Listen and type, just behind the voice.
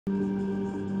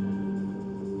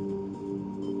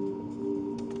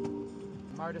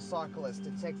Motorcyclist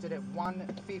detected at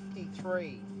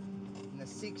 153 in the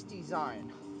 60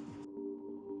 zone.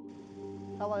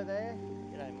 Hello there.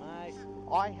 G'day mate.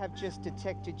 I have just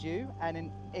detected you at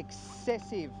an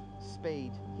excessive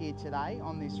speed here today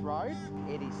on this road.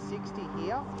 It is 60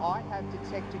 here. I have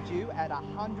detected you at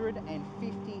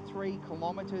 153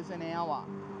 kilometers an hour.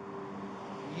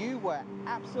 You were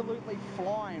absolutely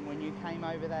flying when you came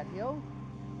over that hill.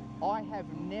 I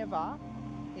have never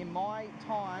in my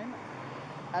time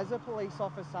as a police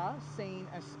officer seen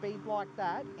a speed like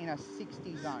that in a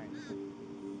 60 zone.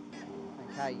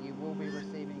 Okay, you will be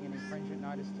receiving an infringement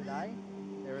notice today.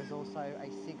 There is also a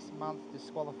 6-month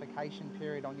disqualification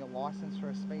period on your license for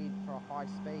a high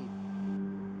speed.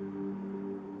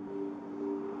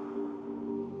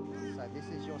 So this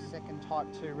is your second type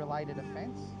 2 related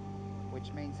offence,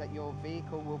 which means that your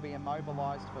vehicle will be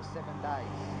immobilised for 7 days.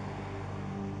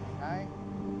 Okay?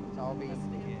 So I'll be...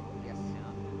 Yes.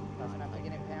 Doesn't have to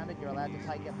get impounded, you're allowed to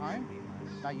take it home.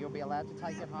 No, you'll be allowed to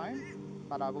take it home,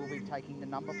 but I will be taking the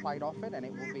number plate off it and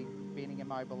it will be being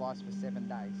immobilised for 7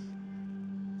 days.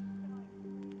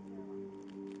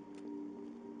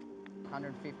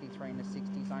 153 in the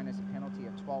 60 zone is a penalty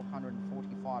of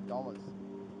 $1,245.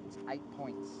 It's 8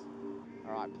 points.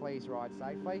 All right, please ride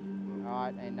safely. All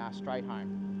right, and straight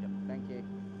home. Yep. Thank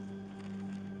you.